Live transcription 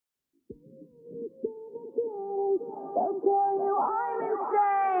tell you I'm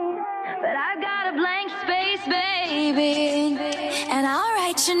insane, but I got a blank space, baby, and I'll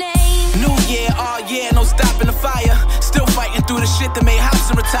write your name. New year, all year, no stopping the fire. Still fighting through the shit that made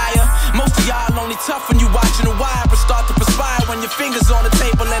house and retire. Most of y'all only tough when you watching the wire, but start to perspire when your fingers on the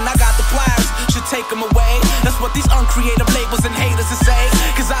table and I got the pliers. Should take them away. That's what these uncreative labels and haters will say.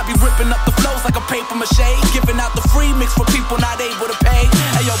 Cause I be ripping up the flows like a paper mache, giving out the free mix for people not able to pay.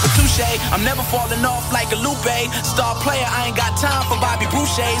 Ayo, but touche, I'm never falling off like a Lupe. Star player, I ain't got time for Bobby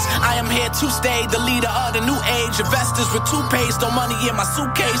Boucher's. I am here to stay, the leader of the new age. Investors with toothpaste, no money in my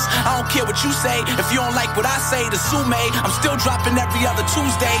suitcase. I don't care what you say, if you don't like what I say, the sue me. I'm still dropping every other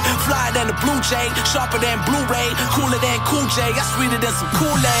Tuesday. Flyer than the Blue Jay, sharper than Blu-ray, cooler than Cool J, I'm sweeter than some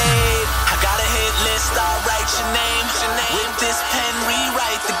Kool-Aid. I got a hit list, I'll write your name. With this pen,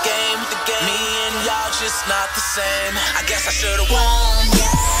 rewrite the game. Me and y'all just not the same. I guess I should've won.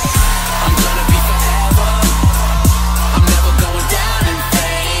 I'm gonna be forever. I'm never going down in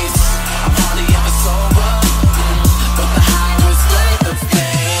flames. I'm hardly ever sober, but the high was worth the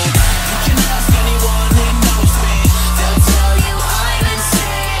pain. You can ask anyone who knows me, they'll tell you I'm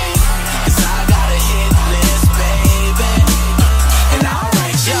insane. Cause I got a hit list, baby, and I'll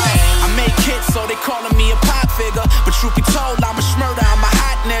write your name. I make hits so they calling me a pop figure, but truth be told, I'm a schmurder, I'm a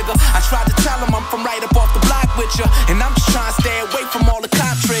hot nigga. I tried to tell them I'm from right up off the block with ya, and I'm just trying to stay away from all the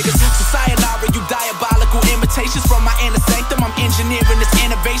cop triggers. So sayonara, you diabolical imitations from my inner sanctum. I'm engineering this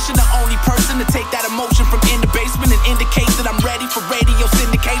innovation, the only person to take that emotion from in the basement and indicate that I'm ready for radio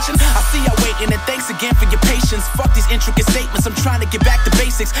syndication. I see y'all waiting, and thanks again for your patience. Fuck these intricate statements, I'm trying to get back to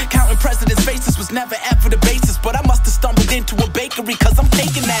basics. Counting presidents' faces was never ever the basis, but I must have stumbled into a bakery cause I'm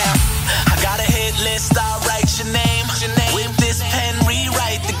taking now.